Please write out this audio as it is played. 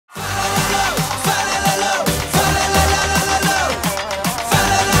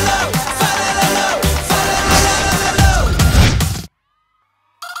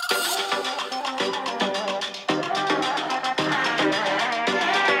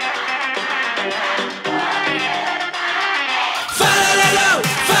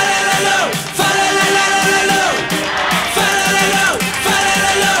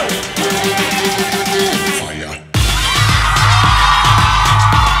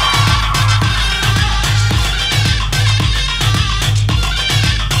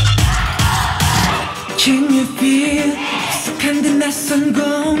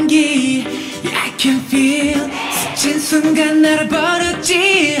순간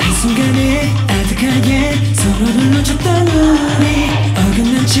날아버렸지. 한순간에 아득하게 서로를 놓쳤던 우리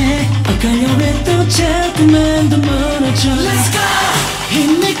어긋난 채 엇갈려 왜 또 자꾸만 더 멀어져. Let's go. 이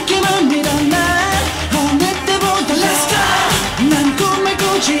느낌은 믿어나 어느 때보다 Let's go. 난 꿈을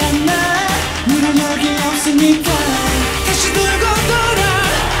꾸지 않아 무력이 없으니까 다시 돌고 돌아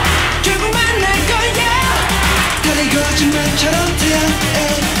결국 만날 거야. 다리 거짓말처럼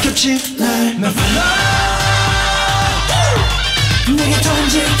태양에 겹친 날 follow. 내게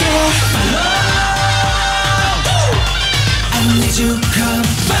던질게 follow. I need you come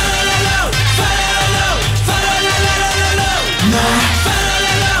follow follow follow follow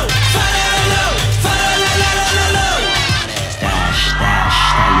follow follow follow dash dash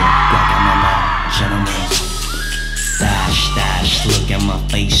달려 꽉 gentlemen dash dash look at my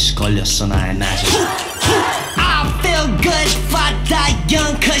face 걸렸어 나의 낮에. I feel good fat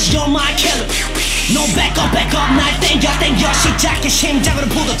young cause you're my killer. No back up 날 땡겨 시작해 심장으로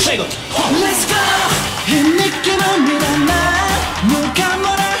pull the trigger. Let's go. 이 느낌은 믿어나 누가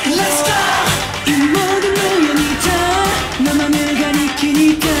뭐라 Let's go. 이 모든 우연이 다 너만을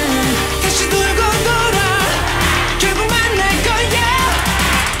가리키니까 다시 돌고 돌아 결국 만날 거야.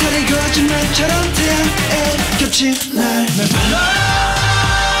 다리 거짓말처럼 태양에 겹친 날 follow.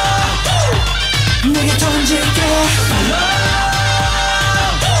 내게 던질게 follow.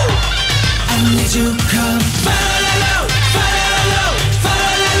 I need you come follow follow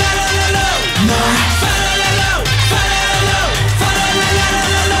follow follow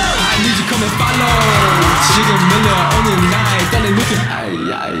follow I need you come and follow. 지금 밀려오는 나의 떨린 느낌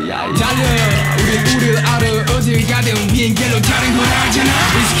달려 우리를 알아 어딜 가든 비행기로 다른 걸 알잖아.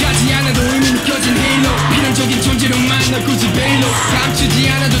 익숙하지 않아도 이미 느껴진 헤일로 필연적인 존재로 만나 굳이 베일로 감추지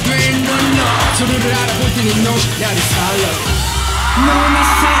않아도 된 넌 너 서로를 알아볼 테니 너 나를 살려. 너나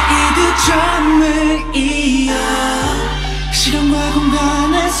사이드 점을 이어 시간과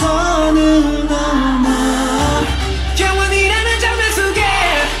공간에서는 넘어 영원이라는 장면 속에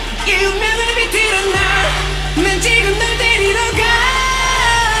이 운명을 비틀어 난 지금 널 데리러 가.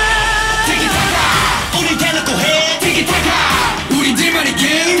 티키타카 우릴 대놓고 해 티키타카 우리들만의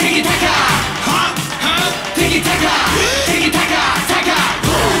게임 티키타카 티키타카 티키타카 타카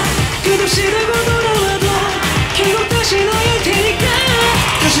끝없이 돌고 돌아와도 결국 다시 너일 테니까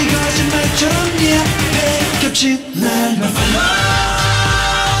다시 거짓말처럼 네 앞에 겹친 날 follow.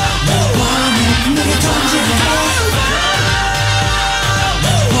 너 원해 내게 던질게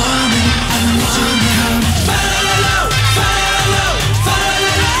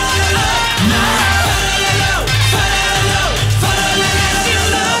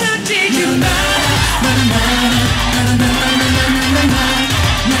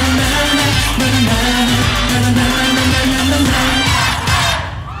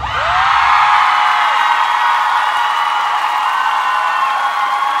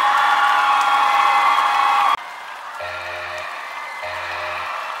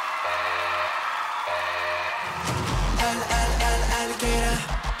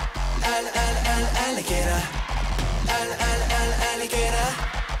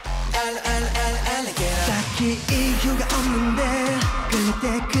딱히 이유가 없는데 끌릴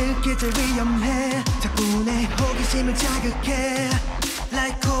때 그게 제일 위험해. 자꾸 내 호기심을 자극해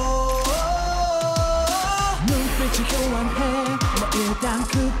Like 눈빛을 교환해 뭐 일단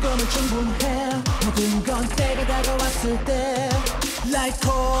그거는 충분해. 모든 건 때가 다가왔을 때 Like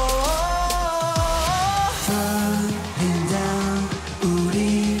Falling down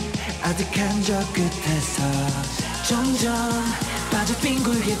우리 아득한 저 끝에서 점점 빠져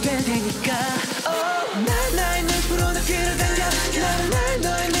빙굴게 될 테니까 날 나의 늪으로 너 귀를 당겨 날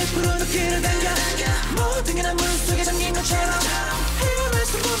너의 늪으로 너 귀를 당겨 모든 게 난 물속에 잠긴 것처럼 헤어날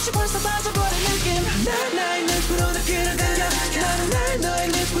수 없이 벌써 빠져버린 느낌. 날 나의 늪으로 너 귀를 당겨 날 너의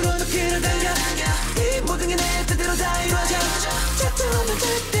늪으로 너 귀를 당겨 이 모든 게 내 뜻대로 다 이루어져 작정하면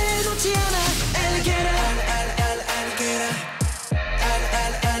절대 놓지 않아. Alligator Alligator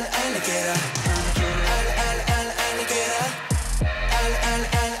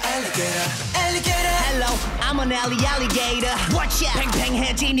Alligator Hello, I'm an alligator. Watch out.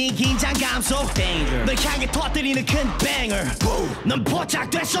 팽팽해진 이 긴장감 속 Danger. 널 향해 터뜨리는 큰 banger. 넌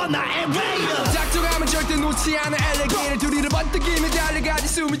포착됐어 나의 raider. 작정하면 절대 놓지 않아 alligator. 둘이를 번뜩이며 달려가지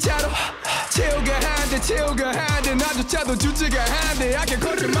숨이 차도 채우가 한대 나조차도 주제가 한대 약해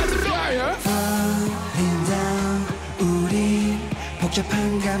거짓말을 해. Falling down 우리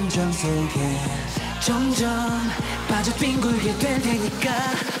복잡한 감정 속에 점점 빠져 빙굴게 될 테니까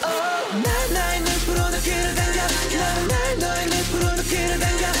날 나의 늪으로 너 귀를 당겨 날 너의 늪으로 너 귀를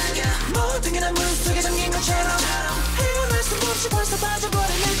당겨 모든 게 난 물속에 잠긴 것처럼 헤어날 수 없이 벌써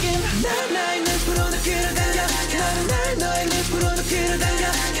빠져버린 느낌. 날 나의 늪으로 너 귀를 당겨 날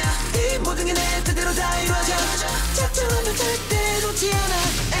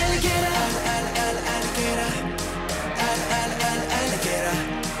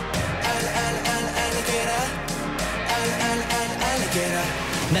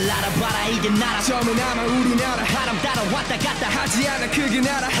잘 알아봐라 이게 나라 처음엔 아마 우리나라 바람 따라 왔다 갔다 하지 않아 그게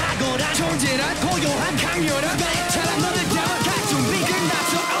나라 하고란 존재란 고요한 강렬한 사람 너를 잡아갈 준비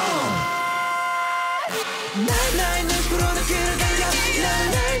끝났어 날 나의 늪으로 길을 당겨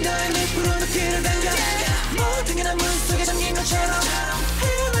날 너의 늪으로 길을 당겨 모든 게 난 물속에 잠긴 것처럼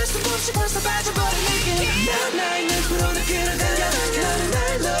헤어날 수 없이 벌써 빠져버린 느낌 날 나의 늪으로 길을 당겨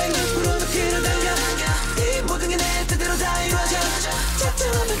날 너의 늪으로 길을 당겨 이 모든 게 내 뜻대로 다 이루어져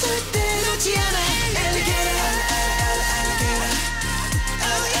작정하면 절대 놓지 않아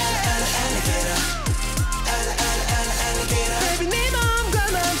Alligator Baby 네 몸과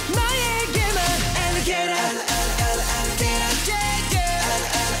난 너에게만 Alligator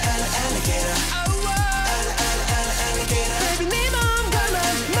Baby 네 몸과 난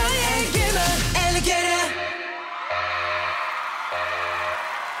너에게만 Alligator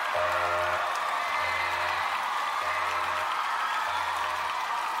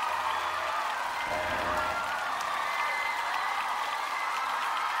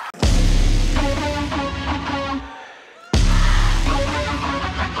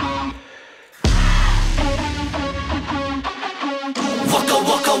Waka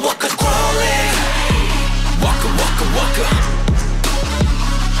waka waka crawling Waka waka waka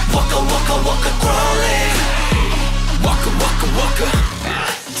Waka waka waka crawling Waka waka waka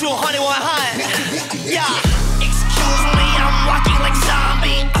 201 Yeah Excuse me I'm walking like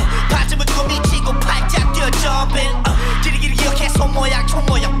zombie 발전을 두고 미치고 팔짝 뛰어 jumping 길이길이 기억해 손 모양 총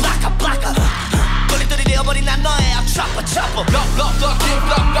모양 블락아 블락아 또리또리 되어버린 난 너의 chopper chopper Block block block block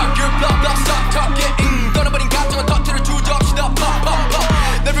block block block block stop talking 떠나버린 감정은 터트려 주저없이 더 pop pop pop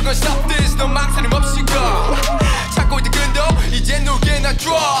Never gonna stop this 너 망설임 없이 go 찾고 있던 근도 이제 누구나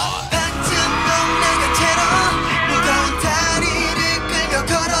draw 같은 동네가 채로 무거운 다리를 끌며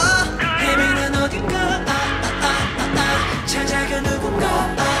걸어 헤매는 어딘가 찾아가 누군가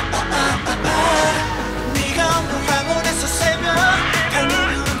네가 없는 황혼에서 새벽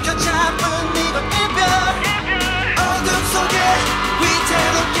발목을 움켜잡은 이번 이별 어둠 속에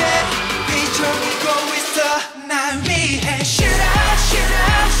위태롭게 휘청이고 있어 날 위해 Shoot out, shoot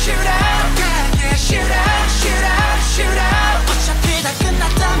out, shoot out 강하게 Shoot out, shoot out, shoot out 어차피 다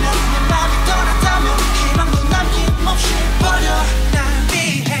끝났다면 내 맘이 떠났다면 희망도 남김없이 버려 날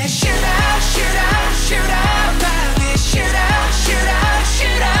위해 Shoot out, shoot out, shoot out 날 위해 Shoot out, shoot out,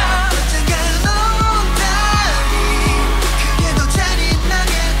 shoot out 언젠가 온다니 그게 더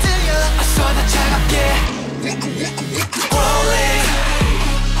잔인하게 들려 어서 다 차갑게 Crawling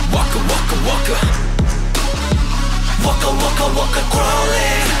Waka waka waka Waka waka waka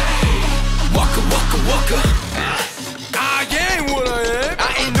crawling Waka waka waka I ain't what I am I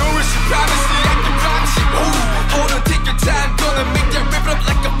ain't no risk privacy I can promise you Hold on take your time Gonna make that rip it up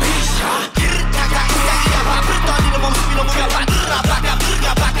like a piece 그렇다가 이따기가 앞으로 떨리는 몸숨이 너무 가파 으라바가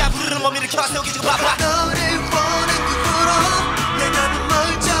바가 부르는 몸 일으켜 세우기지고 바빠 너를 원한 그후로 내 맘은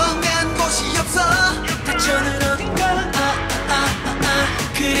멀쩡한 곳이 없어 다쳐는 어딘가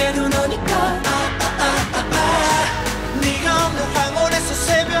그래도 너니까 네가 없는 황혼에서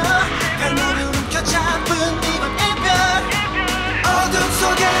새벽 발목을 움켜잡은 이번 이별 어둠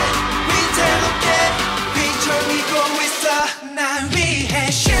속에 위태롭게 휘청이고 있어 날 위해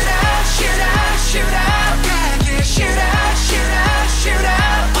Shoot out, shoot out, shoot out 강하게 Shoot out, shoot out, shoot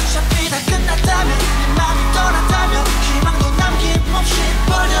out 어차피 다 끝났다면 내 맘이 떠났다면 희망도 남김없이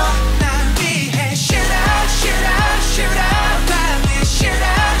버려 날 위해 Shoot out, shoot out, shoot out 날 위해 Shoot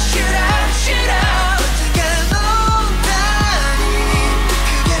out, shoot out, shoot out 언젠가 온다니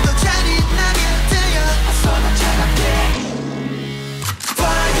그게 더 잔인하게 들려 어서 난 차갑게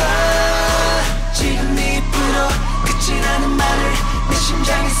Fire 지금 네 입으로 끝이 나는 말을 내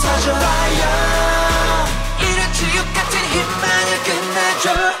심장에 써줘 Fire 이런 지옥 같은 희망을 끝내줘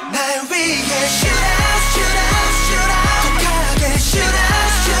날 위해 Shoot out, shoot out, shoot out 더 강하게 Shoot out